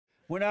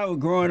When I was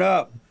growing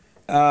up,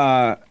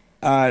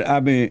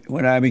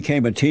 when I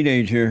became a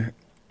teenager,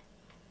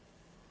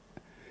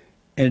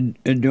 and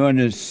during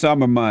the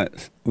summer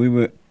months,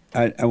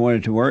 I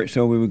wanted to work,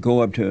 so we would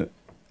go up to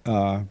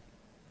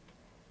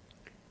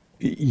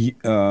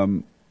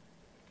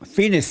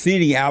Phoenix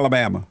City,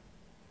 Alabama.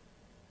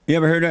 You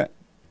ever heard that?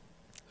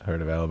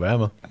 Heard of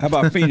Alabama. How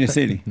about Phoenix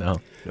City?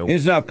 No. Nope.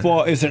 It's not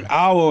far. It's an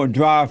hour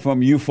drive from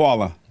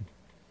Eufaula,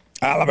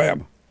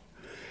 Alabama.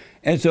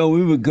 And so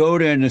we would go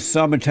there in the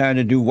summertime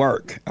to do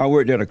work. I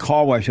worked at a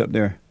car wash up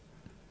there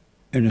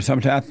in the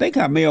summertime. I think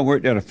I may have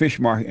worked at a fish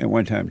market at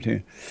one time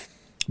too.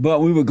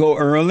 But we would go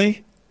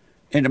early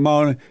in the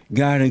morning.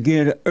 Gotta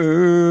get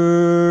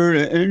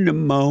early in the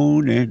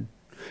morning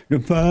to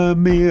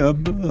find me a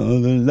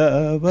mother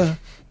lover.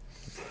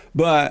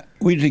 But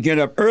we used to get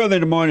up early in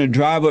the morning and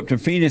drive up to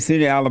Phoenix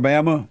City,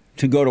 Alabama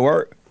to go to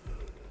work.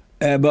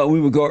 But we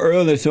would go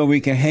early so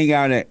we can hang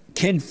out at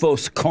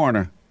Kinfolk's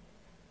Corner.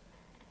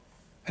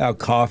 Have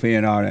coffee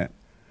and all that.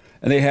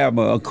 And they have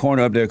a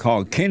corner up there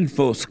called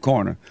Kinfolk's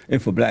Corner.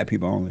 It's for black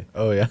people only.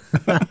 Oh, yeah.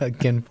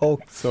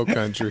 Kinfolk. So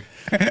country.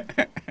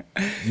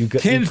 You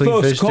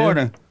Kinfolk's fish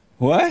Corner. Too?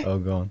 What? Oh,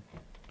 go on.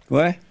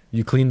 What?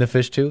 You clean the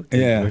fish too?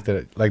 Yeah. You looked at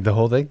it, like the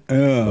whole thing?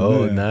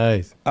 Oh, man.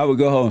 Nice. I would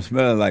go home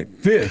smelling like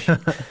fish.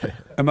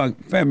 And my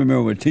family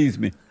member would tease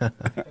me. This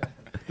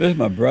is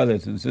my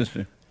brothers and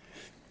sisters.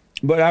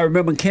 But I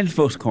remember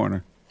Kinfolk's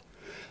Corner.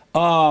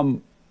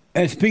 And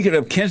speaking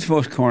of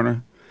Kinfolk's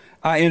Corner,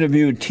 I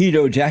interviewed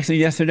Tito Jackson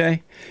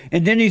yesterday,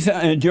 and then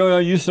and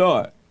Joel, you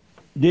saw it.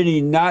 Did he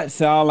not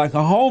sound like a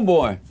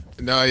homeboy?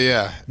 No,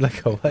 yeah.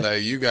 Like a what?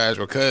 Like you guys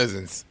were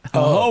cousins. A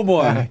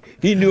homeboy.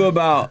 He knew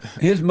about,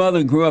 his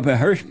mother grew up in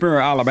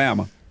Hurstboro,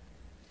 Alabama.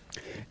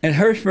 And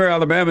Hurstboro,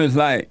 Alabama is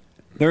like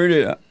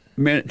 30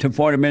 to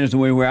 40 minutes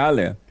away where I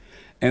live.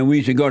 And we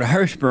used to go to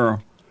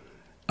Hurstboro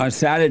on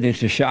Saturdays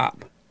to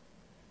shop,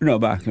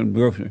 buy some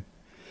groceries.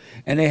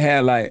 And they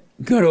had like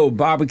good old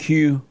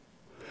barbecue.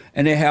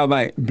 And they have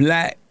like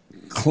black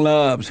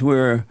clubs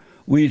where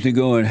we used to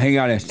go and hang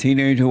out as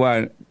teenagers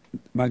while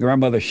my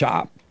grandmother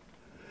shopped.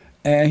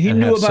 And he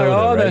knew about soda,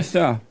 all right? that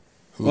stuff.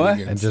 Hooligans.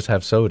 What? And just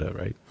have soda,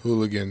 right?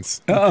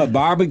 Hooligans.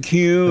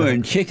 Barbecue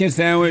and chicken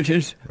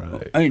sandwiches.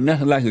 Right. Ain't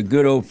nothing like a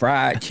good old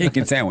fried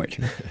chicken sandwich.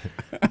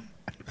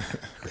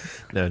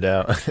 No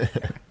doubt.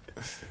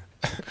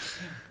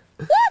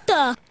 What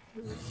the?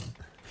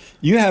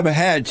 You haven't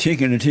had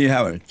chicken until you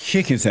have a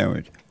chicken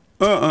sandwich.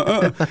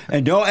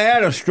 And don't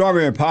add a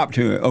strawberry pop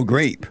to it or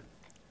grape.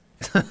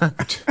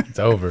 It's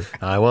over.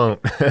 I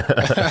won't.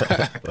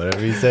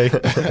 Whatever you say.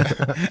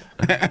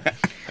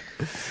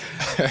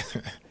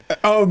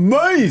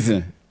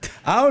 Amazing.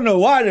 I don't know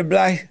why the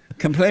blacks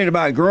complain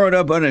about growing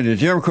up under the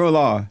Jim Crow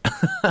law.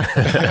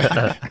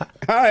 I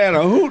had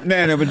a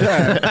hootenanny of a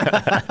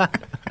time.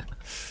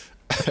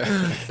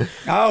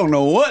 I don't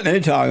know what they're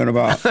talking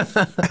about.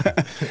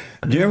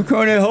 Jim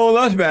Crow didn't hold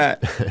us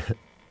back.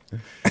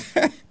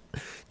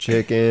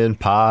 Chicken,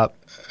 pop.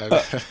 And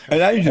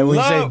I used to And when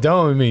you say love...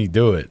 don't, mean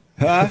do it.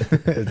 Huh?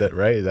 Is that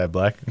right? Is that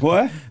black?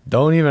 What?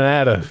 Don't even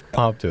add a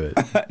pop to it.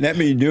 That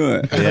means do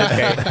it.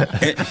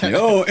 It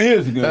sure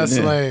is good. That's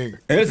then. slang.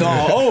 It's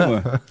all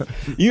over.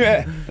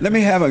 Let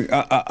me have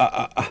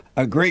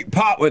a great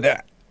pop with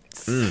that.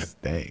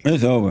 Dang.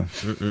 It's over.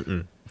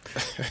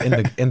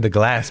 In the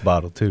glass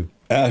bottle too.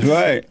 That's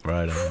right.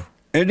 Right on.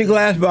 In the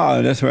glass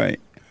bottle, that's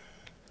right.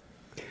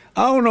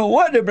 I don't know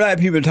what the black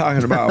people are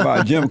talking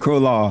about Jim Crow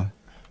law.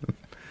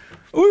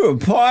 We were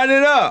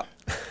partying up.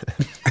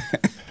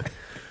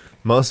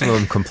 Most of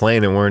them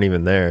complain and weren't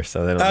even there,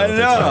 so they don't know. I what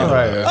they're talking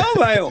know. about.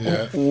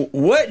 I'm like,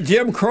 what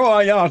Jim Crow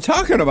are y'all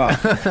talking about?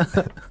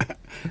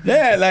 They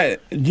had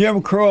like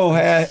Jim Crow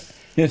had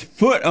his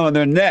foot on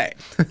their neck.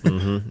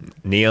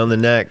 Knee on the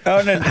neck.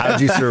 How'd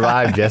you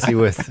survive, Jesse,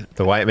 with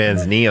the white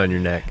man's knee on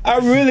your neck? I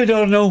really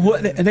don't know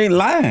what they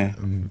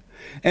lying.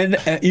 And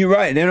you're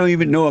right. They don't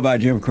even know about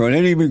Jim Crow. They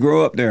didn't even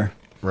grow up there.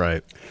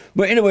 Right.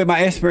 But anyway,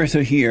 my experts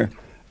are here.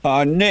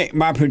 Nick,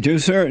 my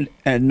producer,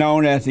 and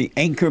known as the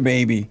Anchor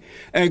Baby.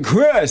 And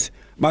Chris,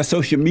 my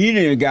social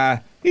media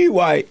guy, he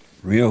white,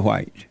 real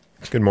white.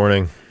 Good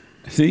morning.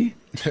 See?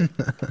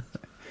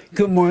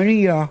 Good morning,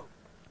 y'all.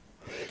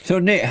 So,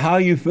 Nick, how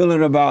you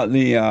feeling about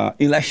the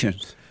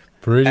elections?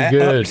 Pretty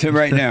good. Up to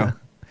right now.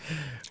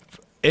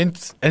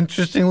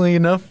 Interestingly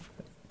enough,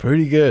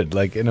 pretty good.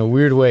 Like in a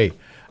weird way.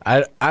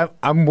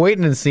 I'm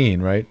waiting and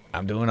seeing, right?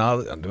 I'm doing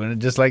it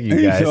just like you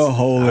You're guys. so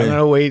holy. I'm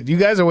gonna wait. You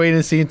guys are waiting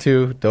and seeing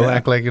too. Don't Yeah.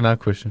 act like you're not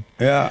Christian.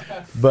 Yeah.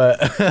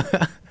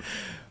 But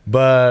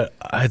but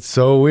it's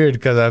so weird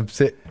because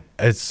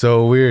it's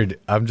so weird.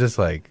 I'm just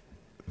like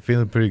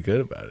feeling pretty good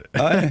about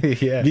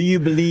it. Yeah. Do you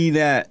believe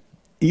that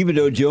even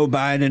though Joe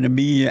Biden and the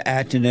media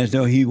acting as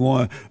though he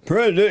won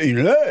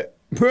president-elect,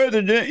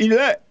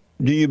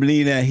 do you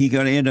believe that he's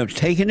going to end up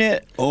taking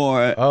it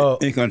or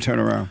it's going to turn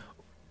around?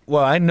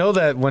 Well, I know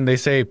that when they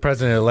say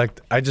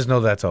president-elect, I just know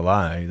that's a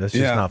lie. That's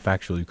just Yeah. not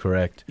factually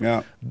correct.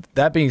 Yeah.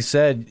 That being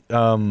said,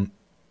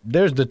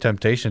 there's the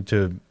temptation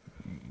to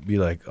be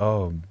like,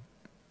 oh,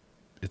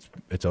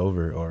 it's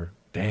over, or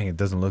dang, it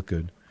doesn't look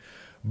good.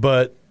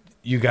 But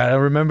you gotta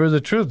remember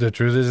the truth. The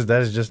truth is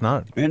that it's just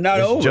not. And not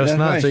it's over. just That's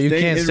not. right. So you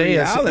Stay can't in say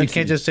reality. you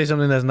can't just say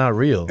something that's not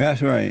real.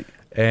 That's right.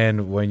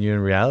 And when you're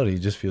in reality, it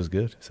just feels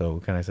good. So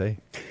what can I say?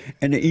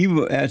 And the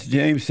evil, as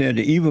James said,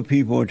 the evil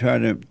people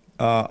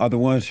are the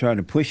ones trying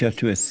to push us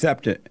to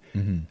accept it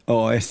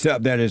or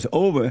accept that it's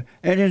over,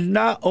 and it's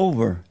not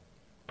over.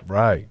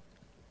 Right.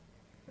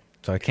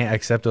 So I can't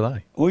accept a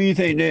lie. What do you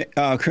think,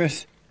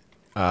 Chris?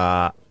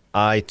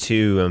 I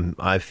too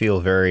I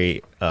feel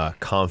very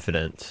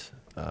confident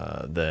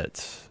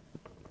that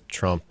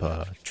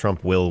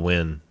Trump will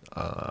win.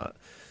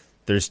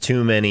 There's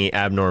too many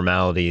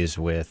abnormalities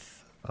with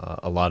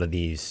a lot of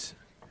these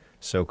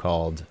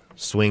so-called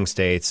swing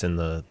states in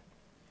the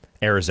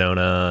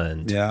Arizona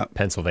and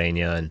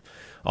Pennsylvania and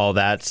all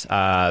that.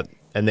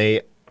 And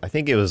I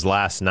think it was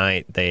last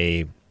night,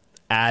 they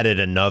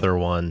added another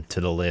one to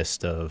the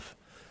list of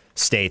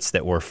states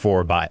that were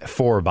for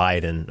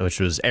Biden, which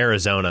was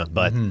Arizona.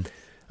 But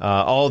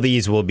all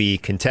these will be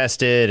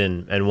contested,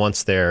 and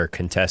once they're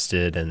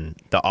contested and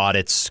the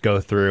audits go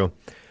through,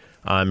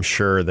 I'm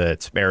sure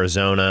that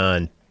Arizona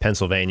and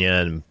Pennsylvania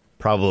and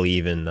probably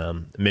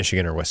even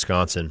Michigan or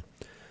Wisconsin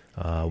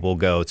will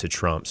go to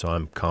Trump. So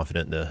I'm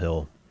confident that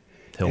he'll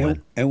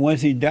win. And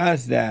once he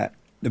does that,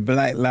 the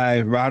Black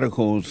Lives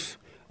radicals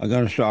are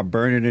going to start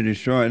burning and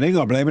destroying. They're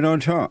going to blame it on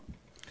Trump.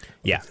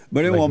 Yeah.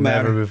 But it Like won't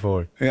matter. Never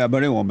before. Yeah,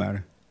 but it won't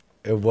matter.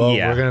 Well,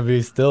 we're gonna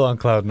be still on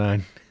cloud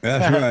 9.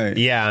 That's right.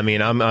 Yeah, I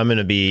mean, I'm going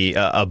to be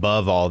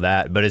above all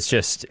that, but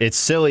it's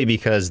silly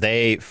because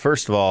they,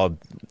 first of all,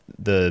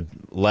 the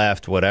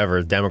left,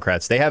 whatever,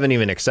 Democrats, they haven't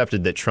even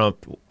accepted that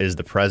Trump is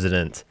the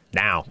president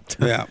now.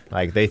 Yeah.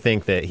 Like they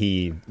think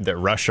that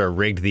Russia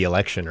rigged the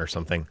election or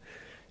something,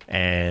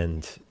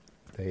 and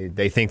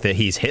they think that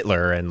he's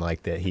Hitler and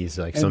like that he's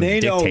like some they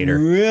dictator.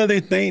 don't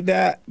really think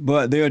that,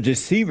 but they're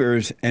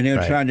deceivers, and they're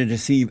Right. trying to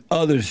deceive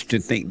others to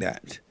think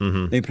that.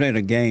 They played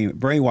a game,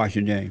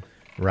 brainwashing game.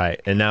 Right.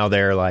 And now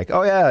they're like,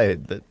 oh, yeah,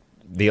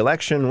 the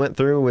election went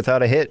through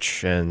without a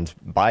hitch, and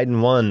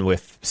Biden won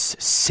with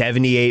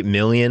 78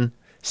 million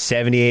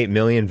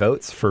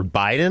votes for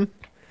Biden.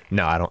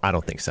 No, I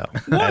don't think so.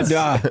 What?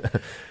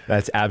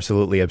 That's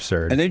absolutely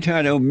absurd. And they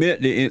try to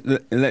omit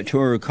the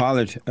electoral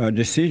college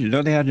decision.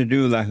 Don't they have to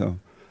do like a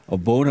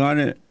vote on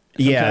it?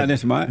 Yeah,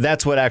 this month?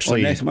 that's what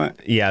actually. Or next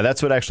month? Yeah,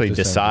 that's what actually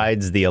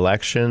decides the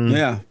election.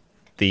 Yeah.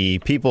 The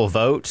people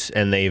vote,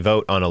 and they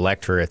vote on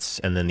electorates,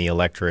 and then the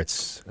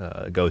electorates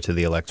go to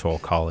the electoral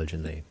college,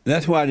 and they.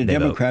 That's why the They vote.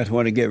 Democrats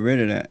want to get rid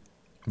of that.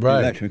 Right.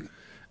 Electric.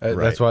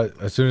 That's why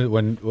as soon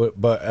as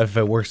but if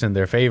it works in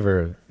their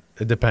favor,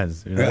 it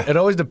depends. You know? Yeah. It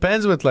always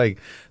depends with like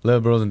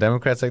liberals and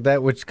Democrats like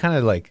that, which kind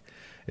of like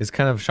is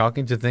kind of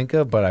shocking to think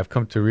of. But I've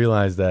come to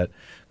realize that,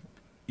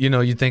 you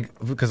know, you think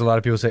because a lot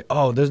of people say,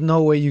 "Oh, there's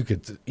no way you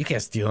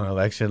can't steal an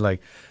election." Like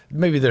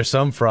maybe there's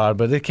some fraud,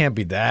 but it can't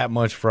be that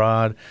much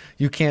fraud.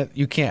 You can't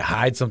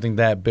hide something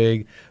that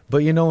big. But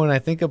you know, when I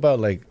think about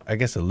like I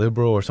guess a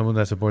liberal or someone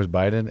that supports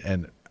Biden,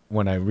 and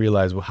when I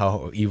realize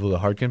how evil the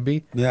heart can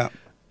be, Yeah.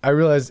 I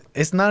realize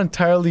it's not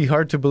entirely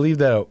hard to believe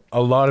that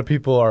a lot of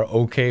people are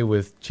okay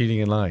with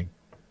cheating and lying.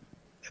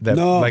 That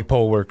No. like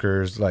poll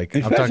workers, like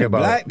Especially I'm talking about.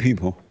 black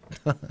people.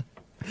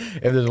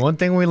 If there's one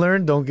thing we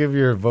learned, don't let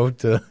your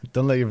vote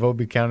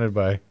be counted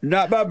by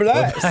Not by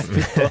blacks.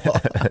 They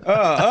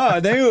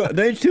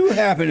too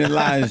happy to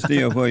lie and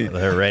steal for you.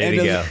 They're ready and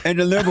to the, go. And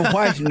the liberal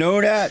whites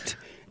know that,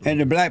 and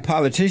the black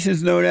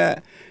politicians know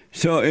that.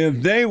 So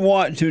if they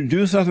want to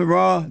do something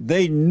wrong,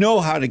 they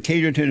know how to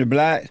cater to the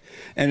blacks,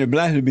 and the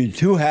blacks would be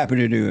too happy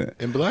to do it.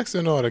 And blacks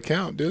don't know how to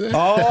count, do they?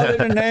 All in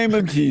the name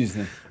of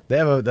Jesus.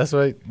 that's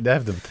why they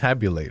have the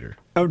tabulator.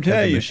 I'm They have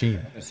telling the you.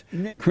 machine.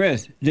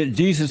 Chris, did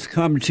Jesus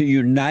come to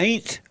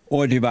unite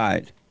or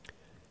divide?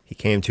 He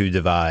came to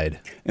divide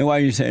And why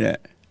do you say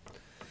that?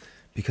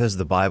 because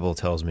the Bible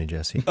tells me,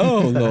 Jesse. Oh,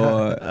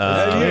 Lord.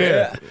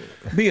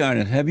 Be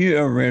honest. Have you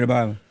ever read a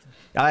Bible?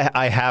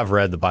 I have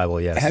read the Bible.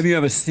 Yes. Have you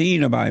ever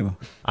seen a Bible?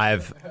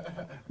 I've.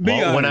 Be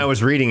Well, when honest. I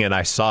was reading it,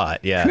 I saw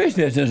it. Yeah. Chris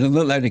doesn't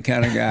look like the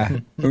kind of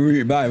guy who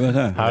read Bibles,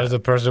 huh? How does a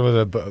person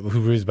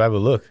who reads the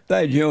Bible look?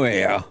 Like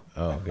Joel.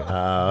 Oh, okay.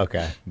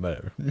 Okay.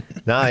 Whatever.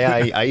 No,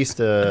 yeah, I used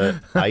to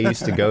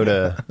go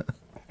to.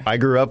 I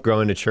grew up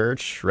going to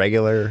church,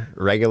 regular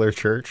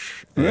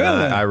church. And Really?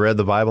 I read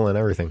the Bible and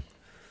everything.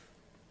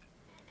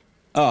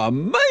 Oh,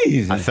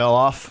 amazing. I fell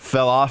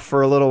off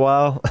for a little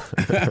while.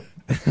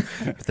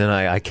 But then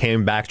I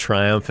came back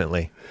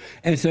triumphantly.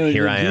 And so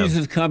Here did I am.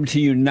 Jesus come to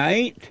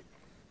unite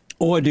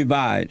or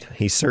divide?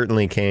 He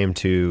certainly came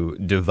to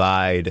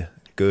divide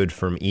good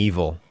from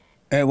evil.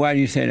 And why do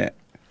you say that?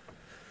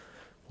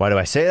 Why do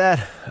I say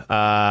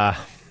that?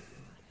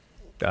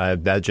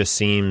 That just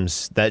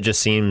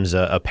seems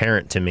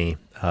apparent to me.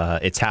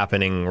 It's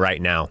happening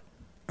right now.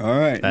 All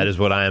right. That is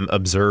what I am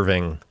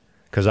observing,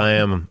 because I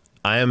am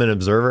an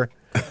observer,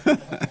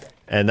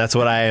 and that's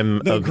what I am.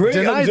 The great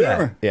Deny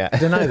observer. Yeah.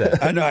 Deny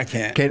that. I know I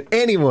can't. Can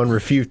anyone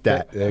refute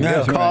that? There you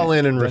That's go. Call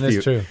in and Then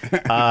refute. it's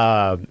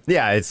true.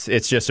 Yeah,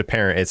 it's just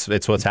apparent.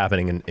 It's what's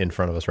happening in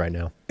front of us right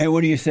now. And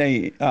what do you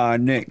say,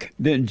 Nick?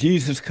 Did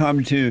Jesus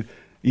come to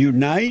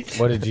Unite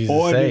What did Jesus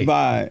or say?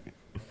 divide?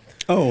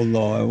 Oh,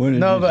 Lord. What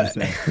did Jesus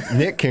say?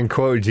 Nick can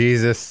quote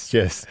Jesus.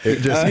 It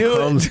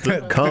just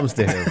comes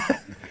to him.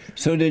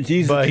 So did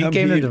Jesus But he come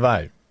came to you?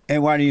 divide.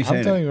 And why do you say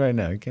I'm telling that? you right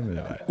now, he came to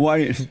divide. Why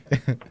do you,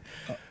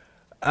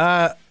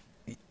 I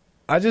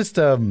just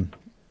know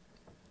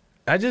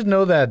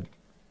that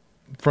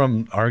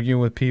from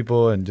arguing with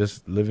people and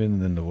just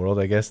living in the world,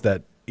 I guess,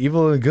 that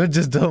evil and good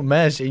just don't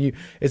mesh. And you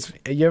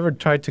ever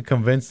tried to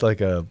convince like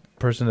a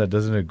person that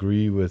doesn't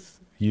agree with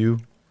you?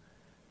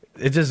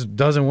 It just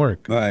doesn't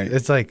work. Right.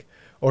 It's like,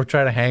 or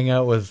try to hang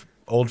out with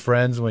old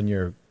friends when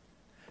you're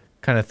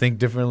kind of think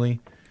differently.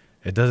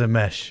 It doesn't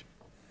mesh.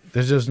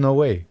 There's just no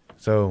way.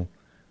 So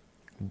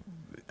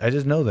I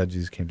just know that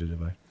Jesus came to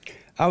divide.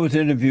 I was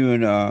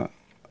interviewing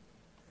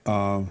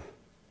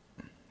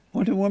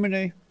what's the woman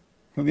name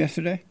from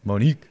yesterday?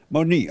 Monique.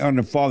 Monique on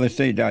the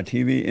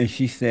FatherState.tv, and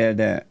she said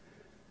that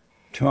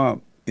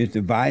Trump is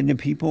dividing the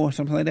people or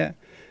something like that.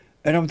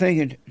 And I'm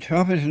thinking,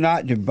 Trump is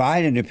not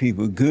dividing the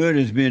people. Good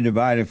is being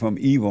divided from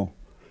evil.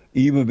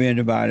 Evil being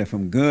divided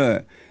from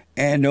good.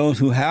 And those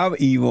who have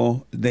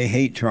evil, they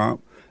hate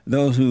Trump.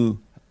 Those who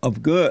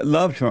of good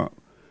love Trump.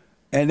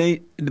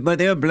 But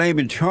they're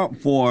blaming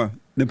Trump for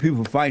the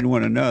people fighting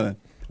one another.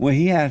 Well,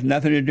 he has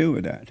nothing to do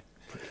with that.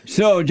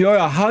 So,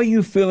 Joel, how are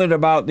you feeling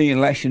about the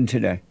election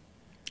today?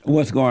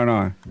 What's going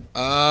on?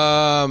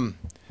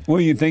 What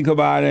do you think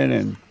about it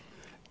and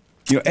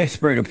your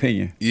expert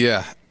opinion?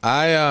 Yeah,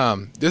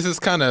 this is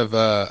kind of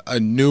a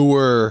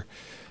newer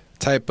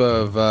type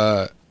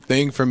of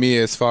thing for me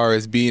as far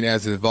as being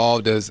as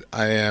involved as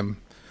I am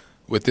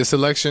with this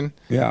election.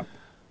 Yeah.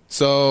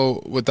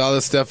 So with all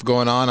this stuff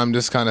going on, I'm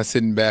just kind of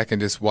sitting back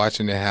and just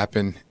watching it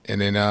happen, and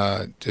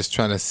then just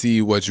trying to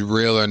see what's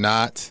real or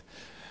not.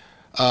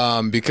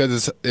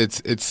 Because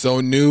it's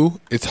so new,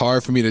 it's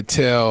hard for me to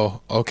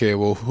tell. Okay,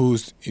 well,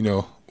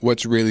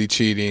 what's really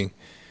cheating,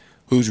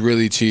 who's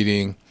really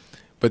cheating.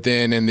 But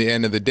then in the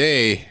end of the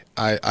day,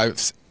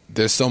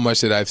 there's so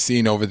much that I've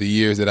seen over the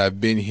years that I've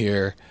been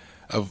here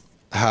of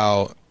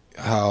how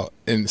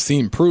and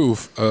seen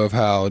proof of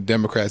how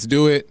Democrats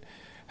do it,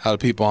 how the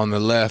people on the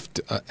left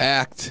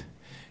act,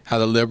 how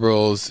the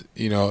liberals,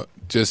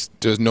 just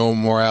there's no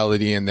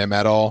morality in them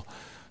at all.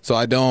 So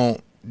I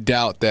don't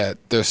doubt that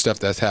there's stuff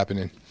that's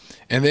happening.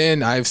 And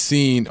then I've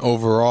seen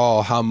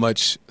overall how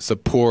much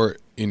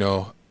support,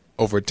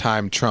 over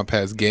time Trump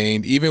has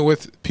gained, even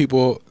with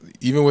people,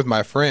 even with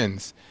my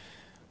friends.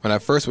 When I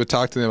first would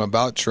talk to them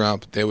about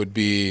Trump, they would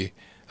be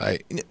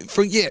like,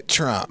 forget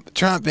Trump.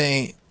 Trump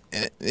ain't,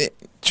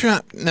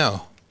 Trump,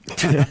 no.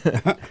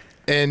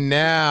 And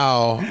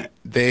now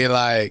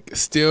they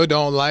still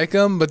don't like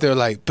him, but they're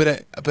like,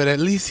 but at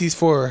least he's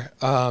for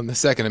the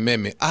Second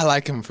Amendment. I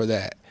like him for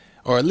that.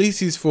 Or at least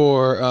he's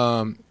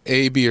for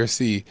A, B, or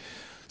C.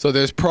 So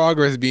there's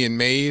progress being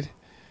made.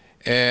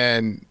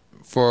 And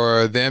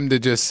for them to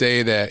just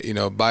say that,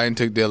 Biden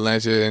took the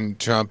election,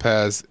 Trump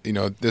has,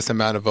 this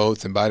amount of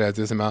votes and Biden has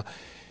this amount,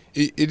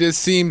 it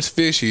just seems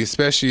fishy,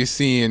 especially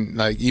seeing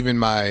even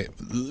my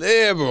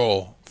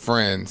liberal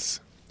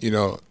friends,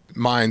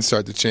 minds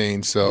start to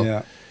change. So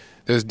yeah.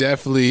 There's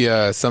definitely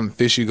something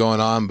fishy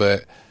going on,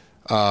 but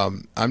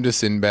I'm just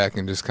sitting back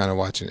and just kind of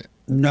watching it.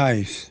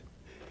 Nice.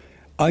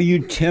 Are you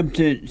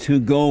tempted to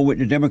go with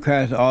the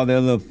Democrats, all their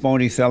little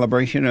phony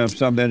celebration of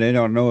something they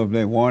don't know if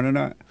they won or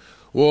not?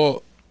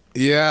 Well,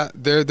 yeah,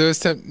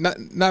 there's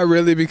not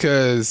really,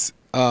 because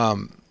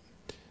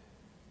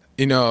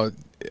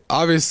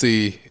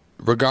obviously,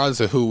 regardless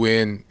of who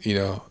win,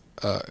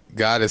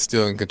 God is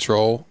still in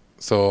control.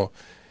 So,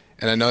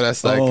 and I know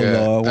that's like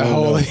a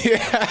holy.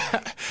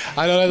 Yeah,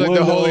 I know that's like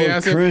the holy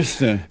answer.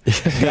 Christian,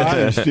 God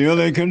is still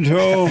in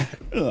control.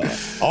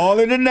 All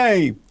in the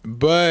name,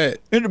 but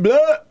in the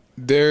blood.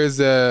 There was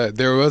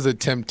a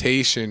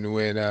temptation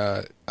when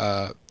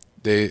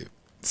they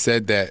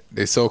said that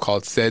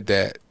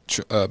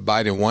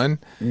Biden won.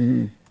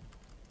 Mm-hmm.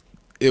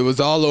 It was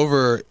all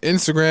over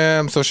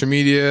Instagram, social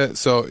media.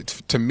 So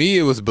to me,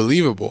 it was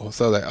believable.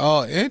 So I was like,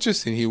 oh,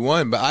 interesting, he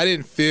won. But I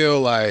didn't feel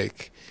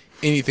like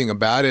anything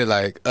about it,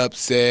 like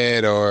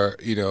upset or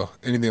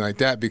anything like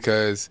that,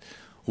 because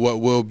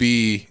what will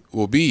be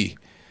will be.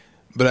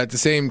 But at the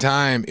same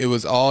time, it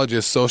was all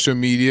just social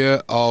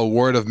media, all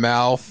word of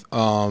mouth.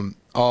 I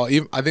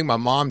think my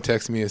mom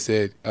texted me and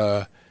said,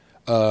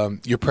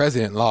 "Your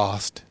president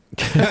lost."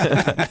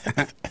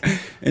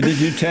 And did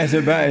you text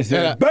her back and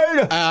say,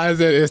 "Beta"? I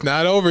said, "It's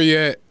not over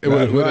yet,"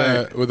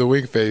 with a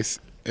wink face,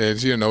 and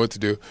she didn't know what to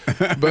do.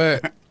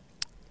 But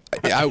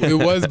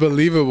it was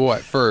believable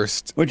at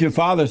first. What'd your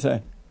father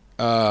say?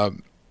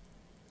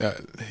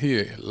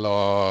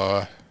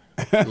 Lord.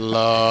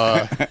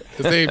 The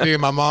same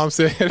thing my mom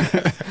said.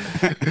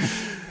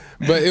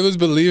 But it was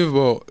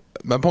believable.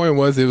 My point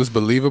was, it was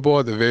believable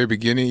at the very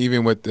beginning,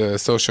 even with the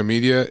social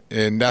media.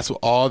 And that's what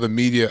all the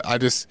media,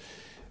 because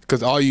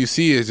all you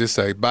see is just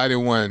like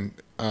Biden won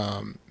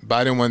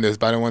this,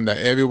 Biden won that.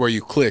 Everywhere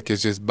you click,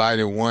 it's just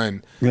Biden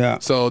won. Yeah.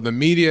 So the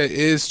media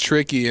is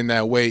tricky in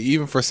that way,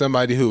 even for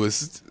somebody who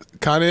is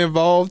kind of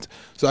involved.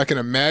 So I can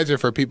imagine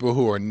for people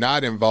who are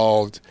not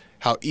involved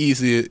how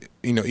easily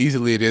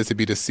it is to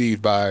be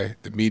deceived by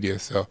the media.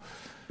 So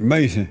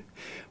Amazing.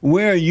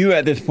 Where are you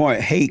at this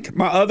point? Hake,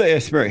 my other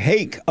expert,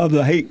 Hake of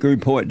the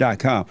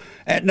HakeReport.com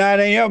at 9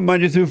 a.m.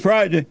 Monday through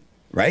Friday,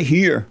 right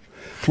here,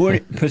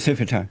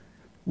 Pacific time.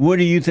 What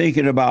are you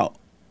thinking about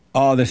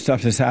all the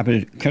stuff that's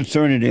happening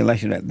concerning the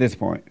election at this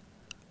point?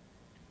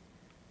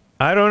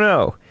 I don't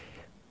know,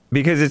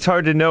 because it's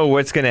hard to know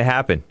what's going to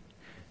happen,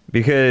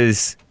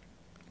 because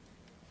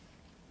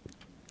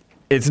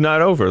it's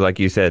not over, like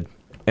you said,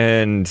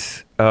 and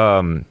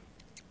it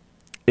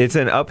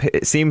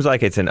seems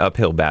like it's an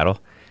uphill battle.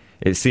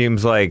 It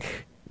seems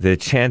like the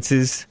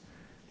chances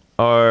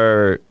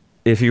are,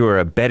 if you were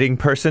a betting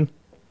person,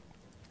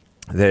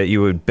 that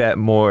you would bet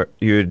more,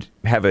 you would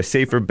have a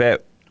safer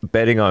bet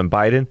betting on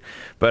Biden.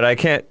 But I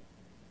can't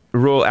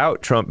rule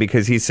out Trump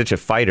because he's such a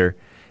fighter,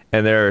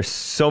 and there are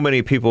so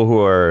many people who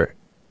are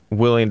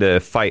willing to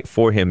fight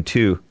for him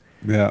too.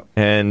 Yeah.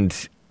 And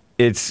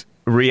it's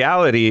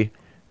reality.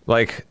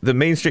 Like, the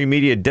mainstream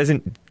media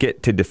doesn't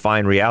get to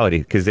define reality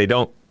because they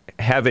don't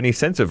have any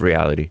sense of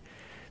reality.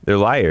 They're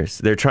liars.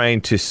 They're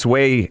trying to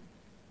sway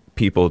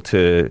people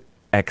to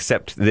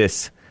accept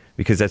this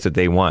because that's what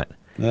they want.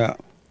 Yeah.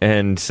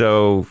 And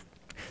so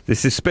the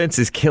suspense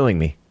is killing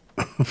me.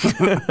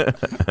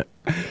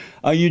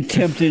 Are you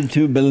tempted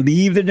to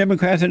believe the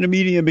Democrats and the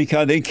media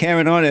because they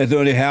carry on as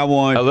though they have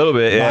one? A little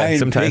bit, yeah, Biden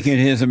sometimes. picking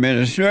his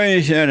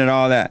administration and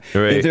all that.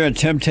 Right. Is there a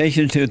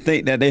temptation to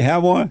think that they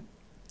have one?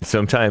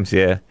 Sometimes,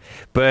 yeah.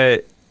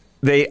 But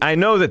I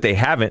know that they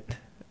haven't,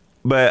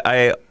 but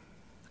I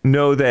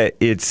know that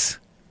it's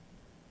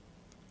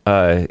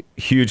a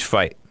huge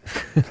fight.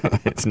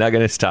 It's not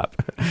going to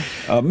stop.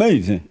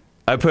 Amazing.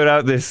 I put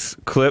out this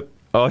clip.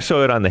 I'll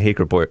show it on the Hake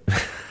Report.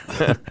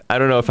 I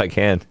don't know if I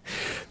can,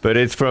 but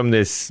it's from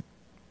this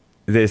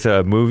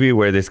movie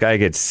where this guy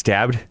gets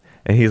stabbed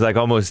and he's like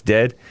almost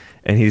dead,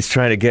 and he's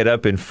trying to get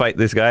up and fight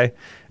this guy,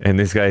 and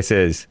this guy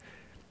says,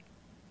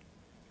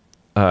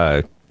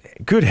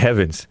 "Good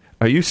heavens,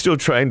 are you still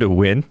trying to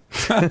win?"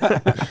 And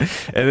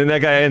then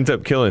that guy ends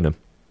up killing him.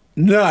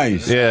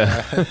 Nice.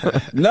 Yeah.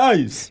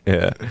 Nice.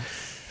 Yeah.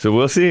 So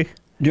we'll see.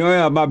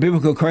 Joel, my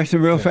biblical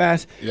question real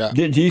fast. Yeah.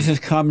 Did Jesus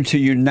come to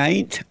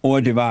unite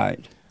or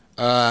divide?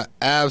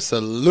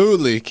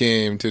 Absolutely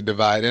came to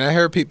divide. And I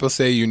heard people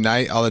say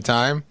unite all the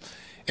time.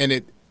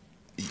 And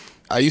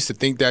I used to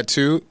think that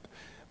too.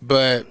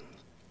 But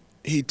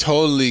he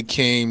totally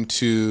came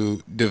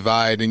to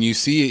divide. And you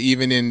see it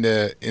even in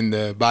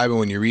the Bible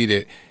when you read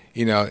it.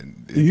 You know,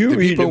 You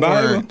read the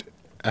Bible?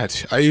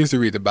 I used to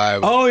read the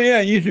Bible. Oh,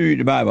 yeah, you used to read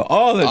the Bible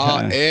all the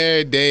time.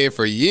 Every day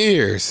for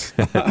years.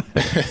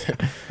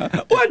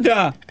 What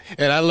the?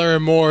 And I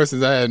learned more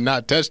since I had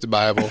not touched the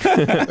Bible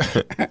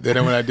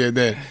than when I did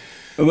then.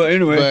 Well,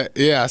 anyway. But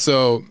yeah,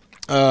 so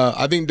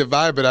I think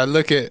divide. But I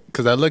look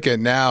at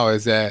now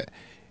is that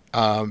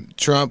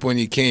Trump, when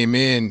he came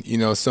in, you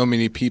know, so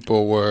many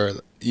people were,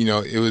 you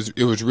know,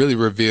 it was really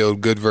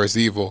revealed good versus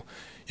evil.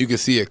 You could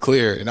see it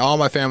clear, and all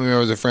my family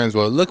members and friends.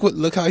 Well,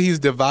 look how he's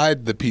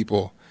divided the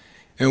people,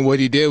 and what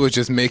he did was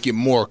just make it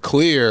more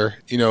clear,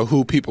 you know,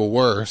 who people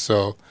were.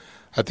 So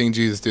I think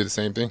Jesus did the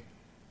same thing.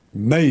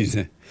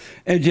 Amazing.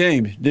 And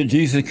James, did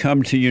Jesus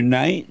come to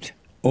unite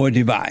or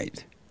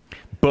divide?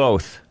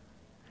 Both.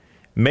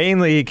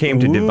 Mainly, he came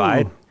to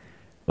divide,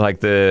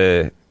 like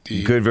the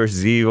good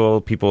versus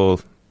evil.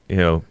 People, you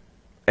know,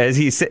 as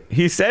he said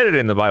it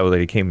in the Bible that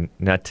he came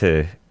not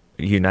to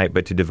unite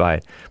but to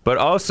divide. But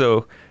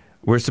also,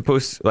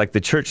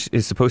 the church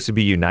is supposed to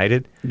be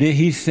united. Did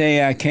he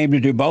say I came to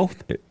do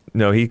both?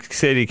 No, he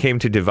said he came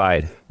to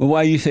divide. Well,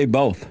 why you say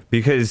both?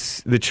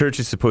 Because the church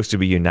is supposed to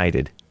be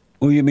united.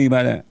 What do you mean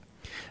by that?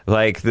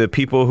 Like, the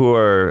people who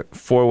are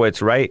for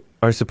what's right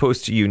are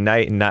supposed to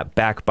unite and not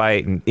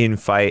backbite and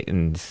infight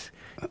and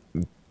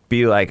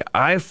be like,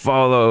 I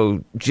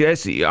follow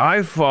Jesse,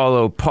 I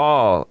follow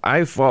Paul,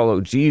 I follow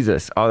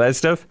Jesus, all that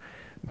stuff.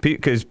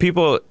 Because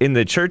people in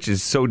the church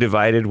is so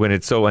divided when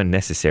it's so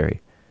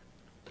unnecessary.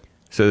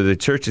 So the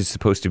church is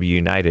supposed to be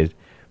united,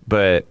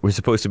 but we're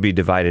supposed to be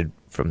divided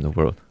from the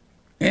world.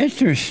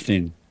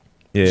 Interesting.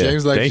 Yeah.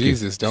 James like Thank you.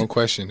 Jesus, don't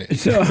question it.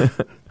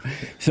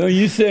 So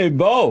you say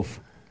both.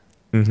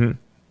 Mm-hmm.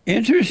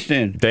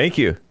 Interesting. Thank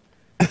you.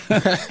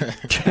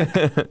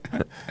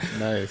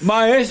 Nice.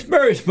 My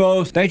experts,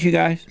 folks. Thank you,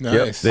 guys.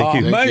 Nice.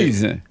 Thank you.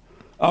 Amazing.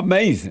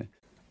 Amazing.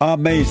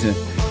 Amazing.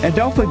 And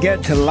don't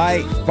forget to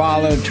like,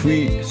 follow,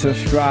 tweet,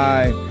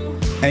 subscribe,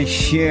 and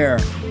share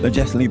the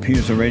Jesse Lee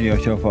Peterson radio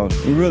show,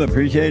 folks. We really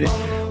appreciate it.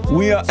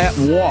 We are at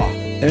war.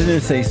 It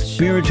is a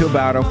spiritual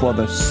battle for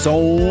the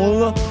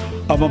soul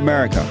of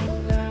America.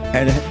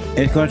 And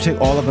it's going to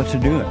take all of us to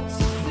do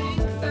it.